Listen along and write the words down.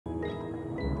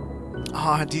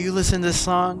Ah, do you listen to this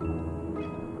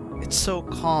song? It's so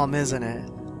calm, isn't it?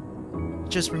 It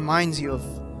just reminds you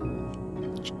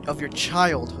of your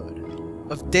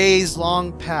childhood, of days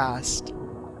long past.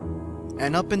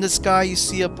 And up in the sky you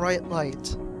see a bright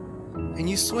light, and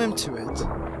you swim to it.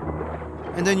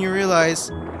 And then you realize,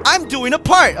 I'm doing a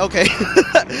part! Okay.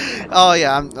 Oh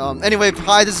yeah, anyway,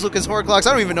 hi, this is Lucas Horclocks.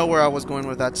 I don't even know where I was going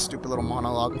with that stupid little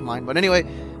monologue of mine. But anyway,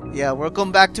 yeah,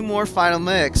 welcome back to more Final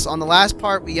Mix. On the last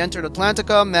part, we entered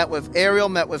Atlantica, met with Ariel,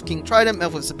 met with King Trident,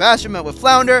 met with Sebastian, met with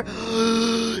Flounder.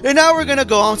 And now we're gonna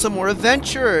go on some more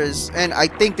adventures. And I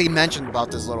think they mentioned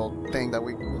about this little thing that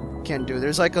we can do.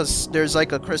 There's like a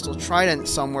crystal trident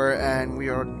somewhere, and we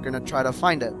are gonna try to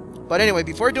find it. But anyway,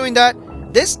 before doing that,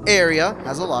 this area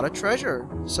has a lot of treasure,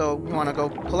 so we want to go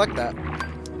collect that.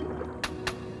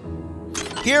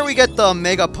 Here we get the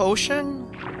Mega Potion,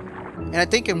 and I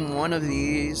think in one of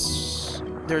these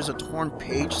there's a torn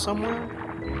page somewhere,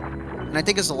 and I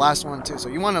think it's the last one too, so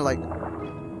you want to like,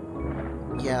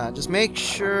 yeah, just make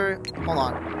sure, hold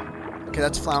on, okay,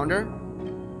 that's Flounder.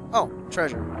 Oh,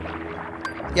 treasure.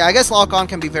 Yeah, I guess lock-on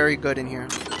can be very good in here.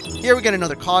 Here we get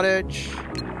another cottage.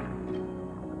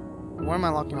 What am I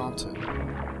locking onto?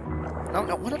 No,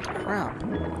 no, what the crap?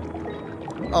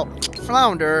 Oh,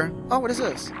 Flounder. Oh, what is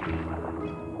this?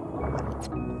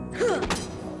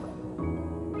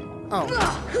 Oh.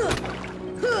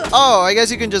 Oh, I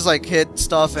guess you can just like hit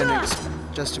stuff and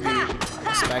just to be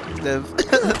effective.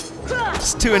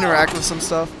 Just to interact with some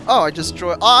stuff. Oh, I just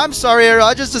destroyed. Oh, I'm sorry, Ariel.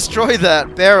 I just destroyed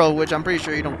that barrel, which I'm pretty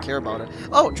sure you don't care about it.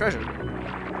 Oh, treasure.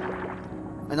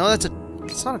 I know that's a.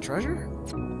 It's not a treasure?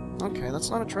 Okay, that's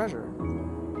not a treasure.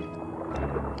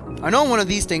 I know one of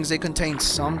these things, they contain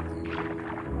something.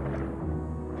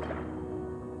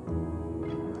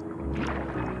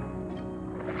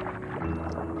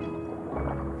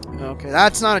 Okay,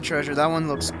 that's not a treasure. That one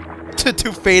looks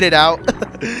too faded out.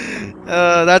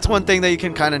 That's one thing that you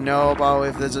can kind of know about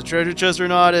if there's a treasure chest or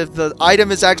not. If the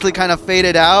item is actually kind of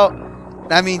faded out,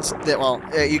 that means that, well,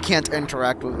 you can't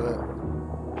interact with it.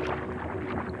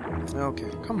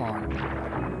 Okay, come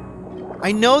on.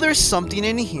 I know there's something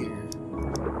in here.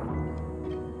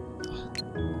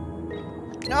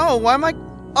 No, why am I...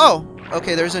 Oh,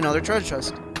 okay, there's another treasure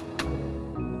chest.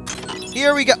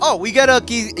 Here we go. Oh, we get a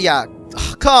key. Yeah,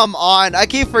 come on. I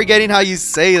keep forgetting how you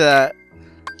say that.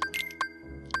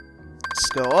 Let's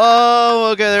go.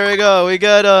 Oh, okay, there we go. We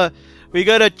got a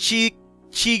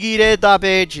Chigireta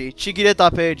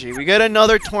page. We get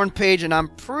another torn page, and I'm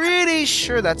pretty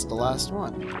sure that's the last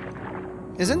one.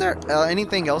 Isn't there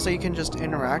anything else that you can just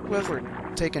interact with or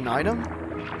take an item?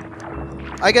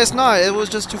 I guess not. It was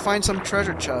just to find some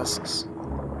treasure chests.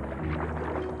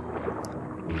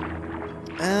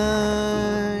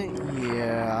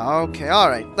 Yeah. Okay. All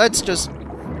right. Let's just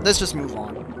move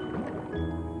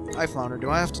on. Hi, Flounder. Do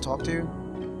I have to talk to you?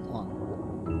 Hold on.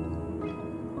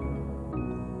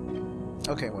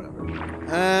 Okay. Whatever.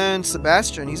 And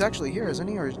Sebastian, he's actually here, isn't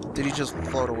he? Or did he just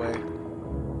float away?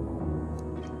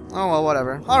 Oh well.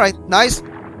 Whatever. All right. Nice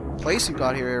place you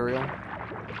got here, Ariel.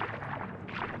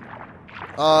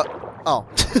 Oh.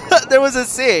 There was a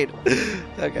seed!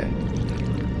 Okay.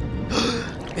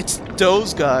 It's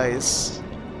those guys.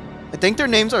 I think their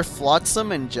names are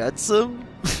Flotsam and Jetsam.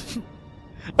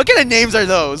 What kind of names are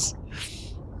those?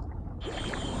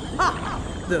 Ha!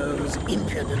 Those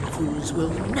impudent fools will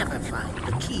never find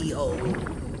the keyhole.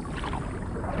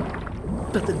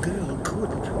 But the girl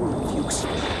could prove useful,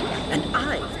 and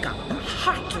I've got the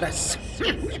heartless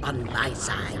on my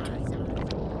side.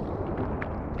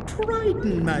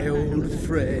 Trident, my old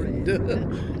friend.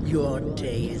 Your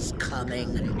day is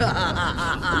coming.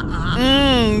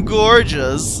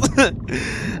 Gorgeous.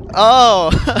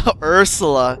 Oh,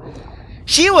 Ursula.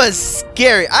 She was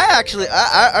scary.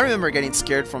 I remember getting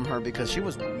scared from her because she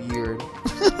was weird.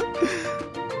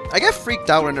 I get freaked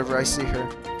out whenever I see her.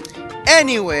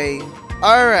 Anyway,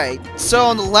 alright. So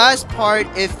on the last part,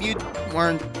 if you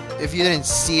didn't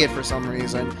see it for some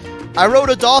reason, I rode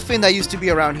a dolphin that used to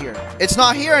be around here. It's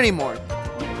not here anymore.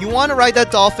 You want to ride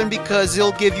that dolphin because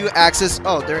it'll give you access.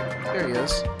 Oh, there he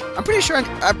is. I'm pretty sure I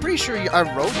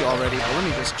rode you already, but let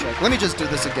me just check. Let me just do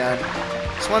this again.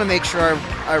 Just want to make sure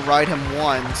I ride him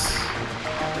once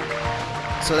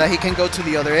so that he can go to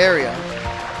the other area.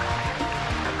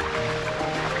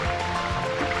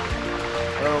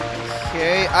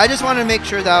 Okay, I just want to make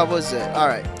sure that was it. All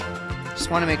right, just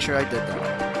want to make sure I did that.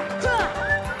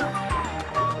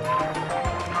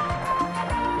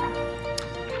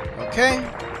 Okay.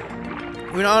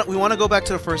 We want to go back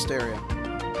to the first area.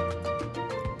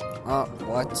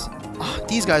 What? Oh,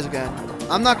 these guys again.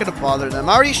 I'm not gonna bother them.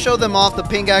 I already showed them off the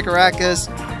pink Acaracus.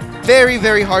 Very,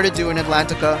 very hard to do in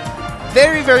Atlantica.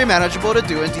 very, very manageable to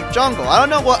do in Deep Jungle. I don't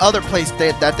know what other place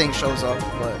that thing shows up,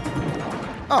 but...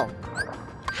 Oh.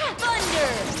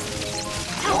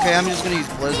 Okay, I'm just gonna use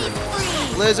Blizzard.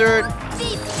 Blizzard.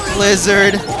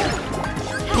 Blizzard.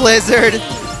 Blizzard.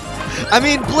 I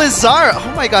mean, Blizzard.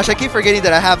 Oh my gosh, I keep forgetting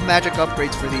that I have magic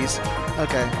upgrades for these.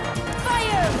 Okay.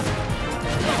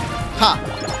 Ha.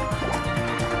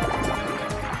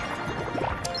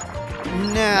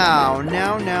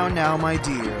 Now, my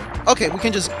dear. Okay, we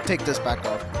can just take this back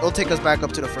up. It'll take us back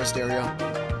up to the first area.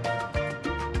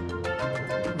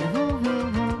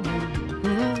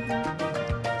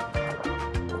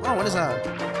 Oh, what is that?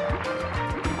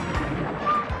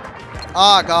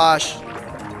 Ah, gosh.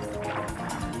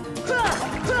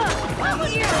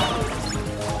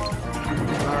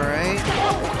 Alright.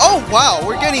 Oh, wow,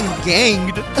 we're getting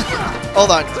ganged.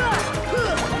 Hold on.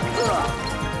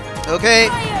 Okay.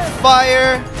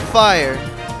 Fire. Fire.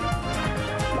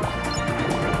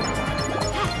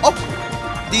 Oh!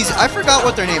 These, I forgot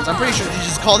what their names. I'm pretty sure you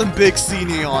just call them big sea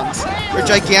neons. Or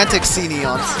gigantic sea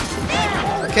neons.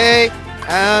 Okay.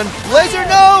 And Blizzard,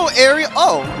 no! Area.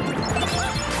 Oh!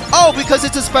 Oh, because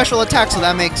it's a special attack, so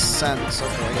that makes sense.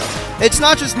 Okay, I guess. It's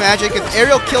not just magic. If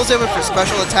Ariel kills it with her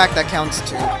special attack, that counts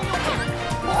too.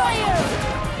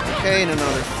 Okay, and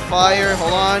another fire.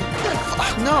 Hold on.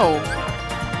 No.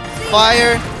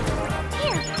 Fire.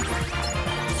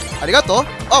 Arigato.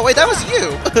 Oh, wait, that was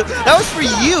you. That was for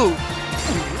you.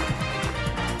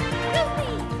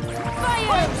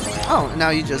 Oh, now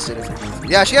you just did it for me.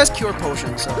 Yeah, she has cure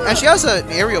potion, so, and she has an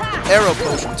arrow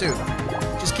potion too.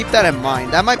 Just keep that in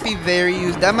mind. That might be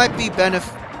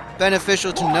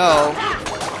beneficial to know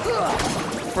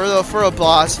for a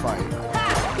boss fight.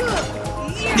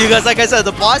 You guys, like I said,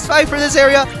 the boss fight for this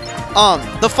area,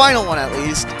 the final one at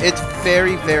least, it's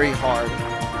very, very hard.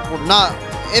 Well, not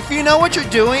if you know what you're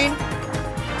doing,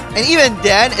 and even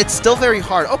then, it's still very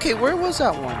hard. Okay, where was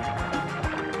that one?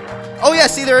 Oh yeah,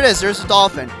 see, there it is. There's a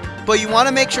dolphin. But you want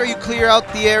to make sure you clear out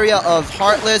the area of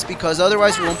Heartless, because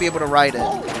otherwise you won't be able to ride it.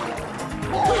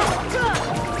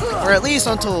 Or at least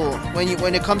until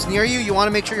when it comes near you, you want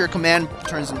to make sure your command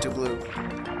turns into blue.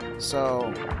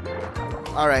 So,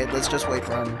 all right, let's just wait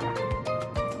for him.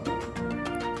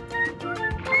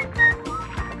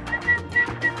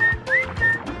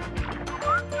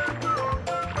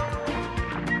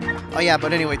 Oh yeah,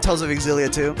 but anyway, Tales of Exilia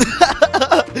 2.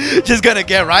 Just gonna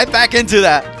get right back into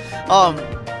that.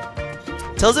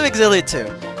 Tales of Exilia 2.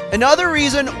 Another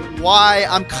reason why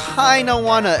I'm kinda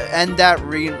wanna end that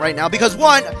right now, because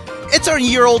one, it's a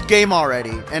year-old game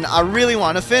already, and I really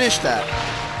want to finish that.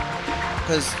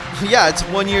 Because yeah, it's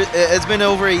 1 year. It's been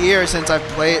over a year since I've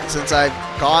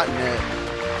gotten it,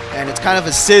 and it's kind of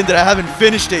a sin that I haven't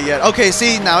finished it yet. Okay,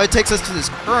 see, now it takes us to this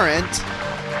current.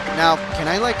 Now, can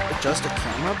I like adjust the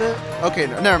camera a bit? Okay,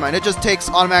 no, never mind. It just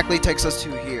automatically takes us to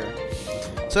here.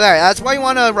 So there, that's why you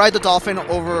want to ride the dolphin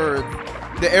over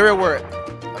the area where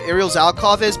Ariel's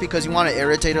alcove is, because you want to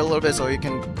irritate it a little bit so you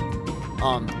can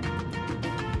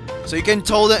so it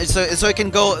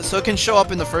can show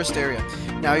up in the first area.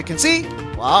 Now you can see,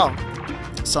 wow,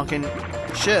 sunken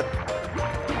ship.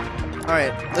 All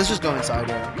right, let's just go inside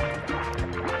here.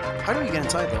 How do we get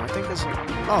inside though? I think it's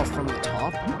from the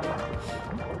top.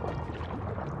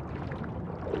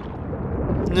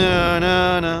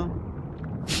 No.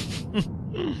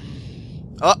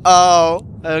 Uh-oh.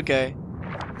 Okay.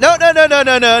 No,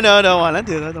 don't wanna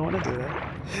do that,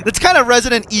 That's kind of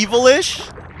Resident Evil-ish.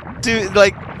 Dude,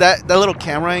 like, that little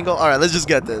camera angle. Alright, let's just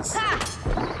get this.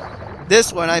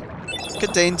 This one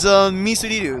contains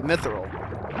Misuriru, Mithril.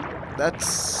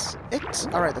 That's it?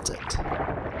 Alright, that's it.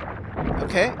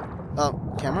 Okay.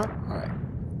 Camera? Alright.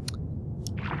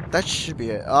 That should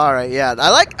be it. Alright, yeah.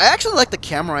 I actually like the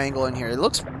camera angle in here. It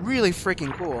looks really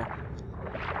freaking cool.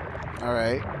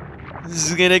 Alright. This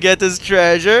is gonna get this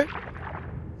treasure.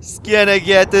 It's gonna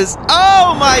get this.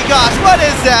 Oh my gosh, what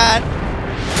is that?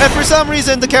 And for some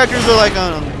reason, the characters are like,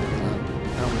 oh, no.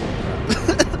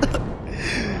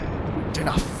 They're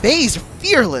not phased, they're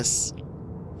fearless.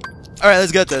 Alright,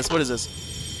 let's get this. What is this?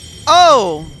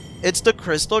 Oh! It's the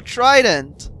Crystal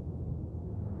Trident.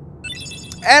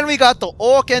 And we got the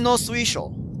Oke no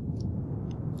Suisho.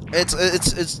 It's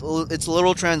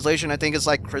literal translation. I think it's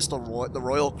like the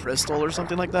Royal Crystal or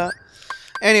something like that.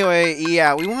 Anyway,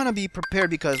 yeah, we want to be prepared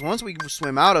because once we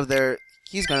swim out of there,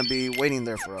 he's gonna be waiting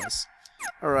there for us.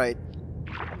 All right.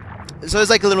 So it's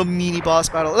like a little mini boss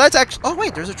battle. That's actually. Oh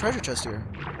wait, there's a treasure chest here.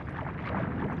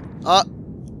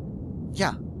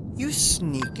 Yeah. You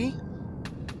sneaky.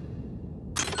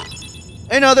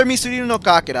 Another Misuriru no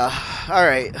Kakera. All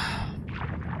right.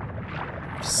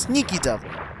 Sneaky devil.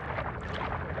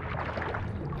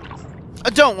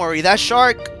 Don't worry, that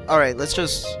shark... Alright, let's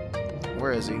just...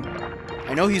 Where is he?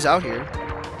 I know he's out here.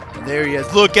 There he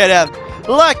is. Look at him!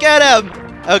 Look at him!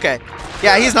 Okay.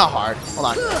 Yeah, he's not hard. Hold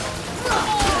on.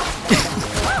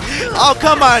 Oh,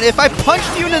 come on. If I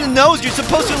punched you in the nose, you're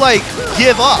supposed to, like,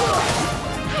 give up.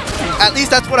 At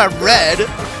least that's what I read.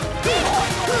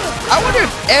 I wonder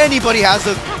if anybody has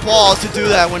the balls to do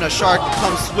that when a shark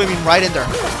comes swimming right in their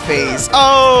face.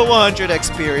 Oh, 100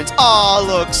 experience. Oh,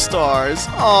 look, stars.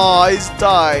 Oh, he's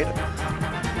died.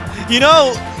 You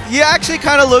know, he actually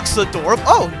kind of looks adorable.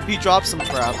 Oh, he dropped some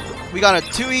crap. We got a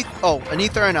an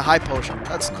ether and a high potion.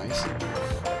 That's nice.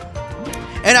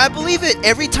 And I believe it,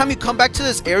 every time you come back to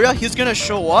this area, he's gonna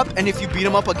show up, and if you beat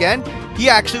him up again, he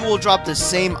actually will drop the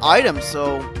same item.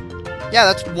 So, yeah,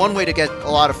 that's one way to get a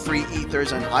lot of free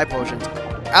ethers and high potions.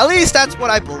 At least that's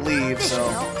what I believe, so...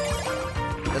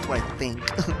 That's what I think.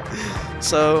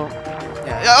 So,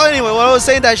 yeah. Oh, anyway, what I was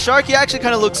saying, that shark, he actually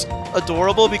kind of looks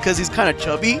adorable because he's kind of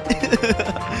chubby.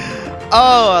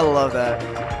 Oh, I love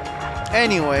that.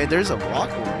 Anyway, there's a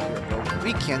block over here, bro.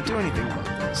 We can't do anything about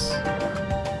this.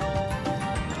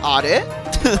 Audit?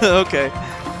 Okay.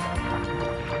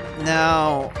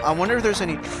 Now, I wonder if there's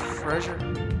any treasure.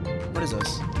 What is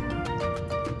this?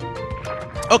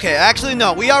 Okay, actually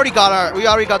no. We already got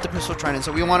the crystal trident,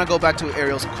 so we want to go back to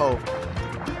Ariel's Cove.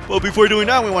 But before doing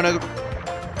that, we want to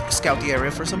scout the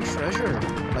area for some treasure,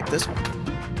 like this one.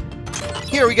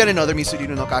 Here we get another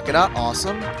Misuriru no Kakera.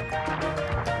 Awesome.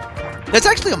 That's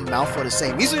actually a mouthful to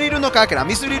say. Misuriru no Kakera,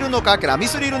 Misuriru no Kakera,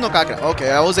 Misuriru no Kakera. Okay,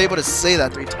 I was able to say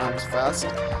that 3 times fast.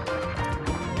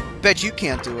 Bet you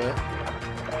can't do it.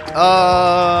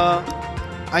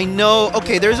 I know.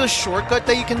 Okay, there's a shortcut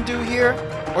that you can do here.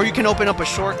 Or you can open up a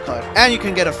shortcut. And you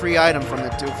can get a free item from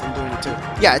it too, from doing it too.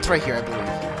 Yeah, it's right here, I believe.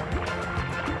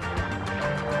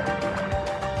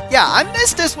 Yeah, I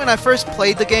missed this when I first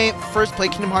played the game. First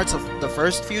played Kingdom Hearts the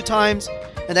first few times.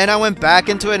 And then I went back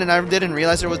into it and I didn't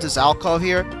realize there was this alcove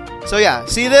here. So yeah,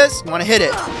 see this? You want to hit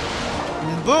it.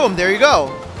 And boom, there you go.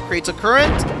 Creates a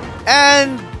current.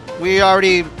 And we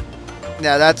already...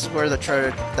 Yeah, that's where the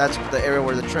treasure... That's the area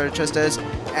where the treasure chest is.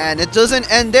 And it doesn't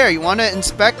end there. You want to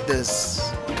inspect this.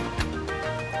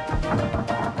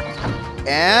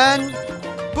 And...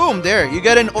 Boom, there. You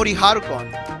get an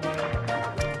Oriharukon.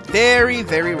 Very,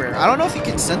 very rare. I don't know if you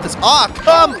can send this... Ah, oh,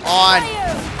 come on!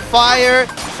 Fire!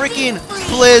 Freaking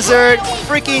blizzard!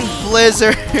 Freaking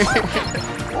blizzard!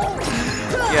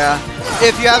 Yeah.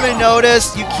 If you haven't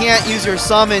noticed, you can't use your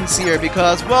summons here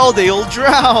because, well, they'll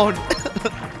drown.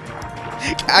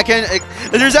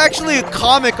 There's actually a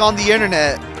comic on the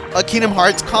internet, a Kingdom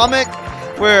Hearts comic,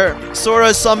 where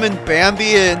Sora summoned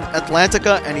Bambi in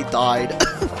Atlantica and he died.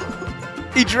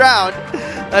 He drowned.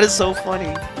 That is so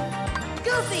funny.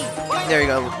 Goofy. There you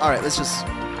go. Alright, let's just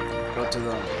go to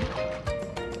the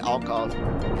alcove.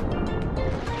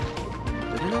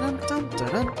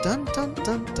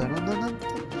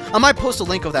 I might post a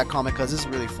link of that comic because this is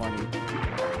really funny.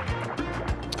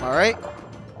 Alright.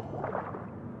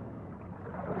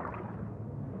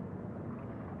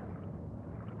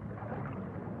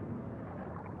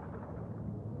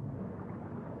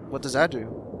 What does that do?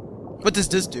 What does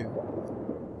this do?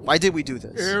 Why did we do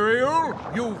this? Ariel,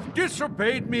 you've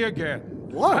disobeyed me again.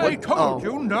 What? I told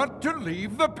you not to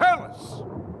leave the palace.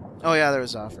 Oh yeah, there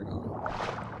was Africa.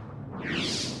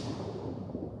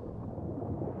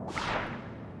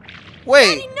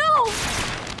 Wait. Daddy, no!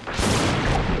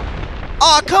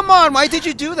 Aw, oh, come on! Why did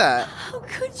you do that? How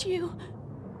could you?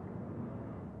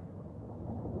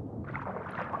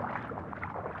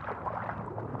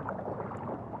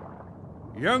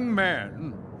 Young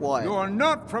man, what? You're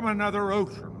not from another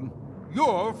ocean.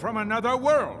 You're from another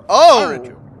world. Oh! Aren't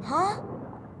you? Huh?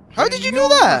 How did you know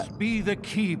that? Must be the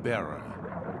key bearer.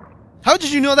 How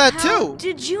did you know that How too?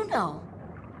 did you know?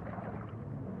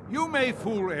 You may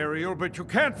fool Ariel, but you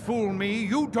can't fool me.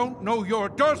 You don't know your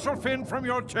dorsal fin from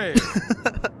your tail.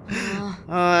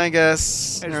 I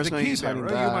guess As there's the no key use hiding bearer,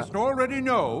 you that. must already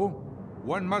know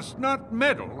one must not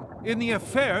meddle in the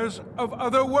affairs of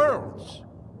other worlds.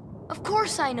 Of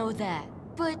course I know that,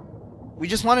 but... We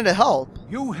just wanted to help.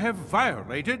 You have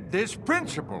violated this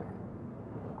principle.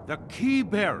 The key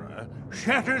bearer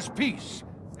shatters peace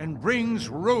and brings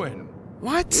ruin.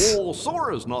 What? Oh,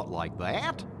 Sora's not like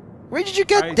that. Where did you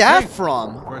get I that thank you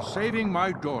from? for saving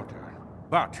my daughter.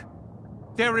 But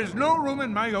there is no room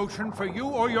in my ocean for you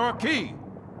or your key.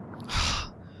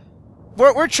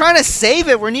 We're trying to save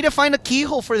it. We need to find a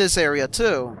keyhole for this area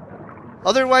too.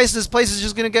 Otherwise, this place is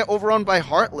just gonna get overrun by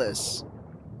Heartless.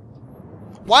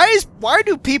 Why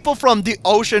do people from the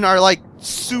ocean are like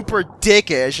super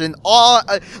dickish and all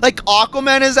like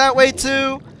Aquaman is that way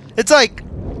too? It's like,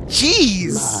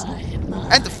 jeez.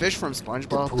 And the fish from The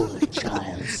SpongeBob. poor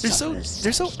child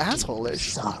They're so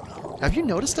asshole-ish. sorrow. Have you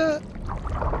noticed that?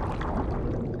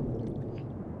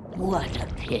 What a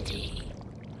pity.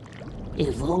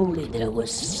 If only there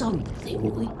was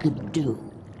something we could do.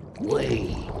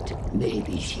 Wait,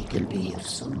 maybe she can be of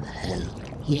some help.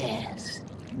 Yes,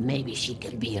 maybe she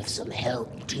can be of some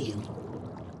help to you.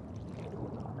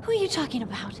 Who are you talking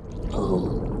about?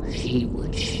 Oh, she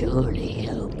would surely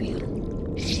help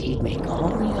you. She'd make all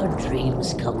your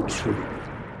dreams come true.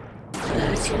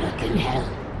 Ursula can help.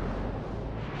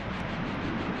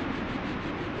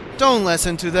 Don't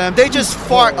listen to them. They just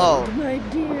fart. Oh. My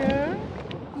dear.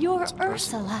 You're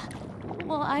Ursula.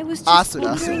 Well, I was just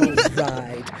Asuna. wondering if...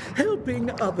 Right. Helping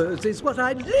others is what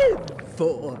I live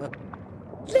for.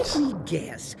 Let me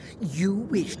guess. You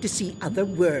wish to see other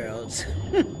worlds.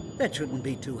 That shouldn't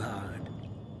be too hard.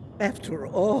 After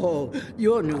all,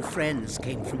 your new friends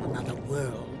came from another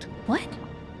world. What?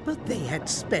 But they had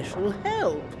special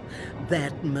help.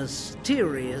 That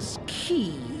mysterious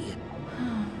key.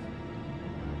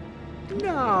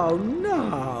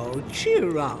 Now,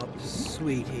 cheer up,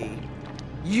 sweetie.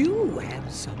 You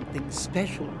have something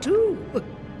special too.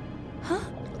 Huh?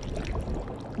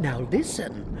 Now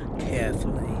listen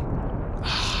carefully.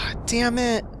 Damn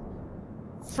it.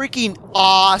 Freaking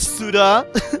Asura.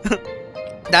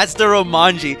 That's the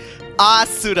Romanji.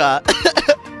 Asura.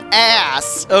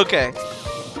 Ass. Okay.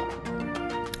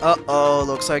 Uh-oh,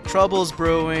 looks like trouble's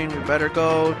brewing. We better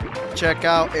go check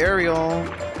out Ariel.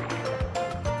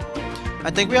 I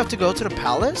think we have to go to the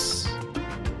palace?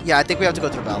 Yeah, I think we have to go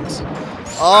to the palace.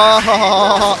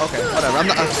 Oh, okay, whatever. I'm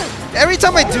not, every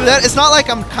time I do that, it's not like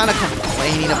I'm kind of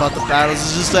complaining about the battles.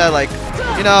 It's just that, like,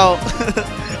 you know,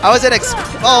 I wasn't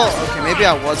oh, okay, maybe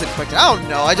I was expecting. I don't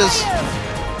know. I just.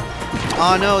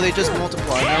 Oh no, they just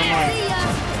multiply. Never mind.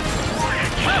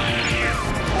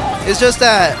 It's just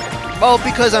that. Well,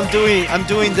 because I'm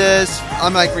doing this.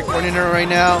 I'm like recording it right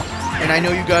now, and I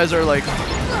know you guys are like.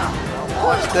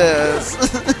 Watch this.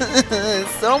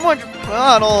 So much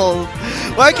battles.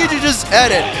 Why can't you just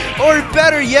edit? Or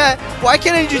better yet, why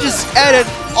can't you just edit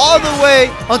all the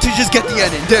way until you just get the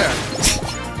ending? There.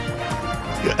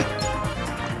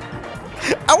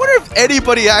 I wonder if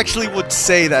anybody actually would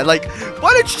say that. Like,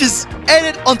 why don't you just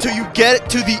edit until you get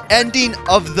to the ending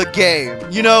of the game?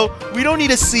 You know, we don't need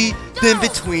to see the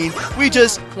in-between. We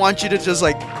just want you to just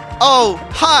like, oh,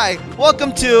 hi,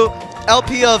 welcome to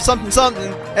LP of something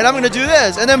something, and I'm gonna do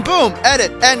this, and then boom,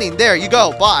 edit, ending, there you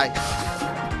go, bye.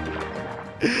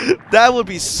 That would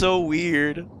be so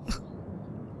weird.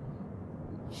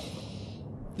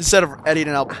 Instead of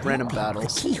editing out random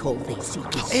battles. The keyhole they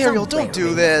seek is Ariel, don't somewhere do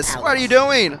in this. the What are you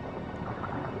palace. doing?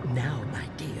 Now, my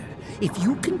dear, if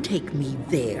you can take me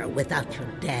there without your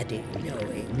daddy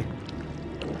knowing,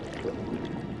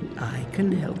 I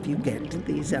can help you get to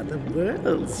these other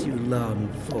worlds you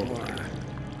long for.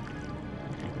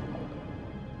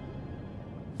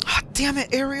 Damn it,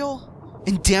 Ariel.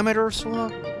 And damn it,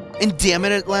 Ursula. And damn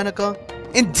it, Atlantica.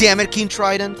 And damn it, King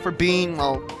Trident, for being,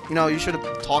 well, you know, you should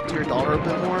have talked to your daughter a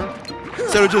bit more.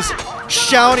 Instead of just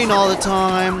shouting all the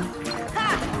time.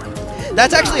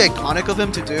 That's actually iconic of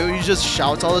him to do. He just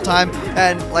shouts all the time.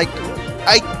 And, like,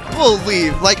 I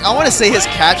believe, like, I want to say his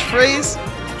catchphrase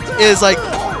is like,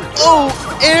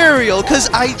 oh, Ariel. Because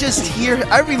I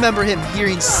remember him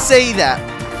say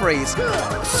that phrase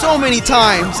so many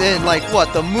times in, like,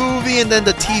 what, the movie and then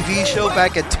the TV show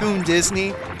back at Toon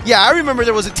Disney. Yeah, I remember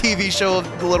there was a TV show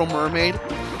of The Little Mermaid.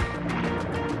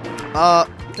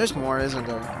 There's more, isn't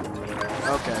there?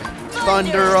 Okay.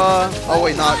 Thunder, oh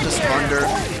wait, not just Thunder.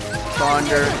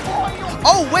 Thunder.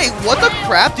 Oh wait, what the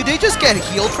crap? Did they just get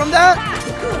healed from that?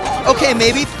 Okay,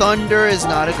 maybe Thunder is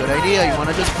not a good idea. You want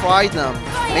to just fry them.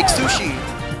 Make sushi.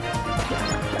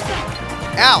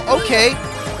 Ow, okay.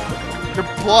 Their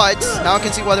butts. Now I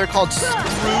can see why they're called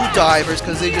screwdivers,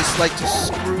 because they just like to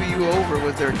screw you over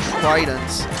with their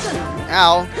tridents.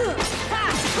 Ow.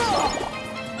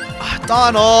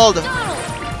 Donald!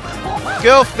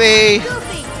 Goofy!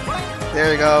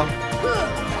 There you go.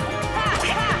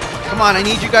 Come on, I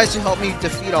need you guys to help me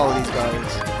defeat all of these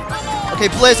guys. Okay,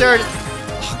 Blizzard!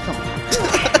 Oh, come on.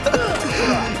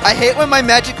 I hate when my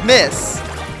magic miss.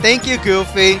 Thank you,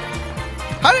 Goofy.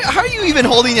 How are you even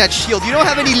holding that shield? You don't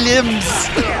have any limbs.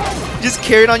 You just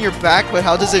carry it on your back, but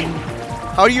how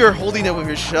are you holding it with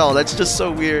your shell? That's just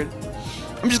so weird.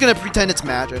 I'm just gonna pretend it's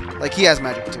magic. Like, he has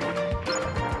magic too.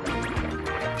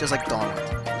 Just like Donald.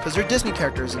 Because they're Disney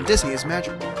characters, and Disney is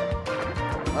magic.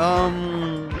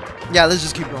 Yeah, let's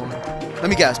just keep going. Let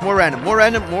me guess. More random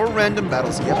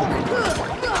battles. Yep.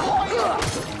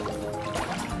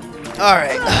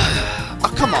 Alright.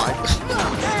 Oh, come on.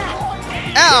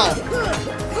 Ow!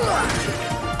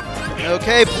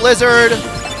 Okay, Blizzard.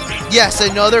 Yes,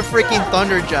 another freaking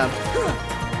Thunder Gem.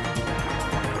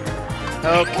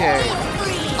 Okay.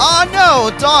 Oh no,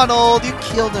 Donald! You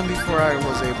killed him before I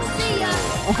was able to.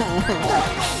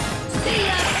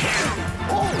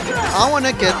 I want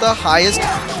to get the highest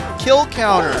kill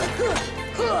counter.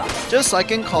 Just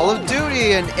like in Call of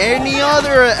Duty and any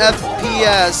other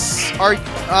FPS. Or,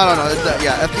 I don't know.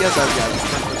 Yeah, FPS, yeah.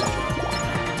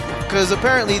 Because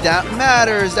apparently that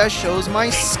matters. That shows my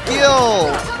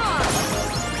skill.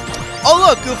 Oh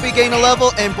look, Goofy gained a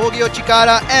level and Bogio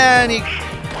Chikara and he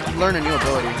learned a new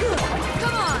ability.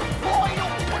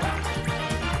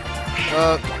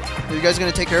 Are you guys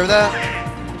gonna take care of that?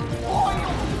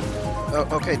 Oh,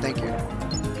 okay, thank you.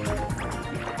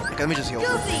 Okay, let me just heal.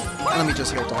 Let me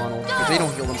just heal Donald, because they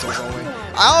don't heal themselves all the way.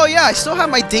 Oh yeah, I still have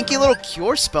my dinky little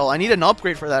cure spell. I need an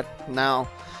upgrade for that now.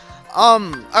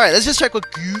 Alright, let's just check what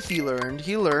Goofy learned.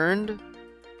 He learned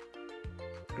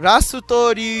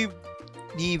Rastorivu.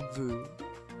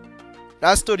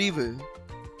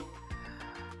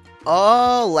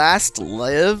 Oh, last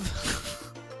live?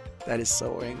 That is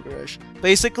so English.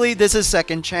 Basically, this is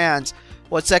second chance.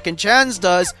 What second chance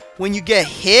does, when you get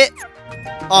hit,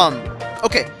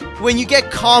 okay, when you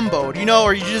get comboed, you know,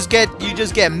 or you just get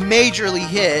majorly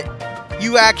hit,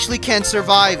 you actually can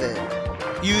survive it.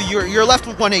 You're left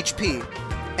with 1 HP,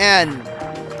 and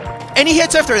any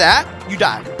hits after that, you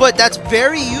die. But that's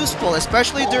very useful,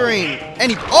 especially during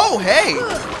any. Oh, hey!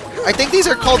 I think these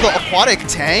are called the aquatic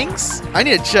tanks. I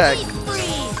need to check.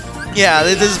 Yeah,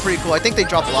 this is pretty cool. I think they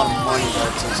drop a lot of money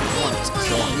though, so if you want to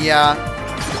kill them. Yeah,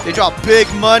 they drop big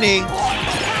money.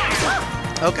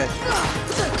 Okay.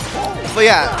 But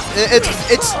yeah,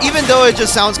 it's even though it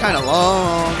just sounds kind of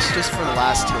long, it's just for the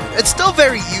last two. It's still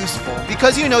very useful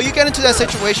because you know you get into that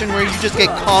situation where you just get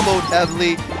comboed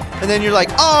heavily, and then you're like,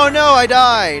 oh no, I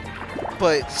died.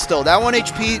 But still, that 1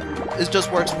 HP just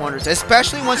works wonders,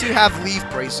 especially once you have Leaf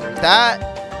Bracer. That,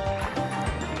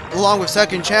 along with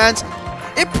Second Chance,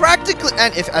 it practically,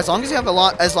 and as long as you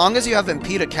have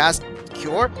MP to cast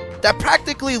Cure, that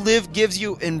practically gives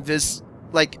you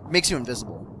makes you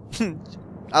invisible.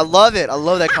 I love it. I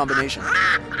love that combination.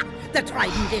 The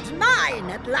trident is mine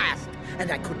at last,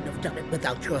 and I couldn't have done it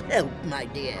without your help, my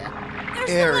dear.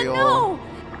 Ariel. No!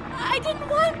 I didn't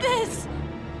want this!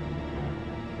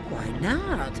 Why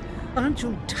not? Aren't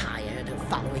you tired of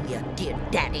following your dear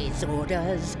daddy's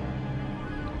orders?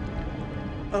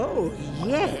 Oh,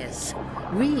 yes.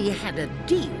 We had a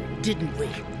deal, didn't we?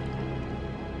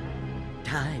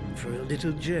 Time for a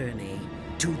little journey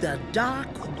to the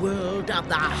dark world of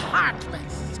the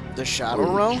Heartless. The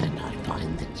Shadow Realm? We cannot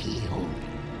find the keyhole.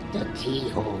 The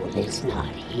keyhole is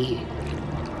not here.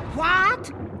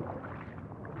 What?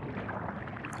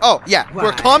 Oh, yeah, Why,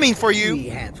 we're coming for you. We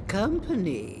have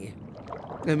company.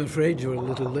 I'm afraid you're a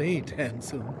little late,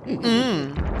 handsome.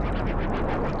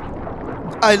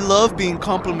 I love being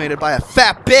complimented by a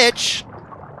fat bitch.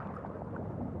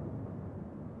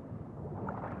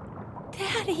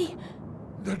 Daddy!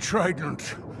 The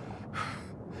trident.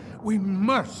 We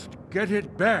must get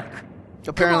it back.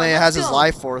 Apparently it has his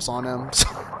life force on him.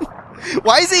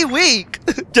 Why is he weak?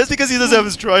 Just because he doesn't have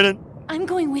his trident. I'm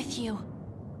going with you.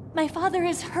 My father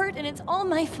is hurt and it's all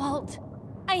my fault.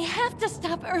 I have to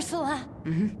stop Ursula.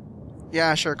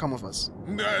 Yeah, sure, come with us.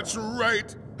 That's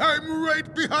right. I'm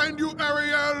right behind you,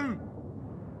 Ariel.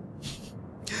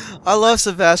 I love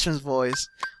Sebastian's voice.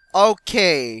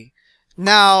 Okay.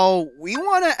 Now, we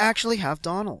want to actually have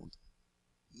Donald.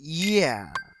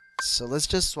 Yeah. So let's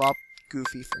just swap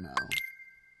Goofy for now.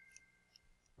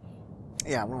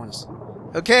 Yeah, we want to...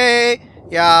 Okay.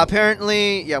 Yeah,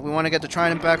 apparently... Yeah, we want to get the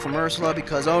Trident back from Ursula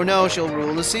because, oh no, she'll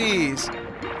rule the seas.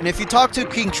 And if you talk to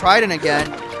King Trident again...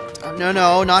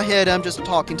 No, not hit him, just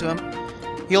talking to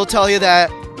him. He'll tell you that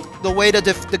the way to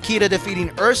the key to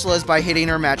defeating Ursula is by hitting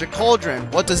her magic cauldron.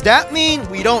 What does that mean?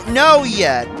 We don't know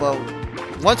yet. Well,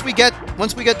 once we get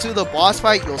to the boss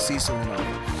fight, you'll see soon enough.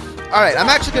 Alright, I'm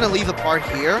actually going to leave the part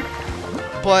here.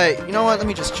 But, you know what? Let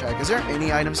me just check. Is there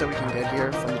any items that we can get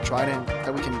here from the Trident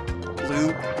that we can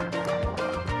loot?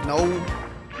 No.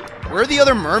 Where are the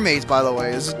other mermaids, by the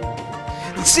way?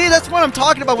 See, that's what I'm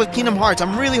talking about with Kingdom Hearts.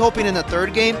 I'm really hoping in the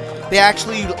third game, they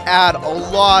actually add a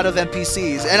lot of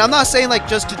NPCs. And I'm not saying, like,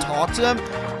 just to talk to them.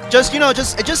 Just, you know,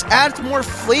 just add more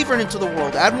flavor into the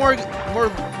world. Add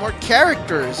more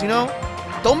characters, you know?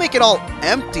 Don't make it all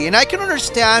empty. And I can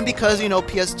understand because, you know,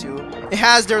 PS2, it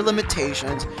has their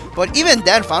limitations. But even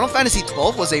then, Final Fantasy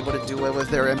XII was able to do it with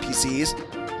their NPCs.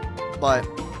 But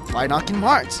why not Kingdom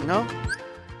Hearts, you know?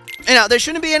 You know, there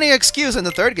shouldn't be any excuse in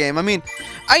the third game. I mean,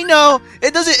 I know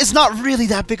it's not really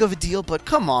that big of a deal, but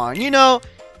come on, you know,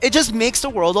 it just makes the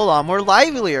world a lot more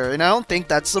livelier, and I don't think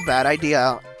that's a bad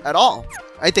idea at all.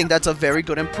 I think that's a very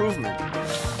good improvement.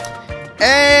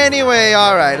 Anyway,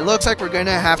 alright, it looks like we're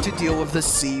gonna have to deal with the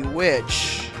Sea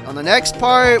Witch. On the next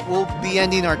part, we'll be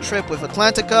ending our trip with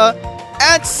Atlantica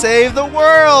and save the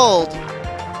world!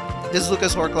 This is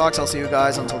Lucas Horclocks. I'll see you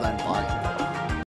guys until then. Bye.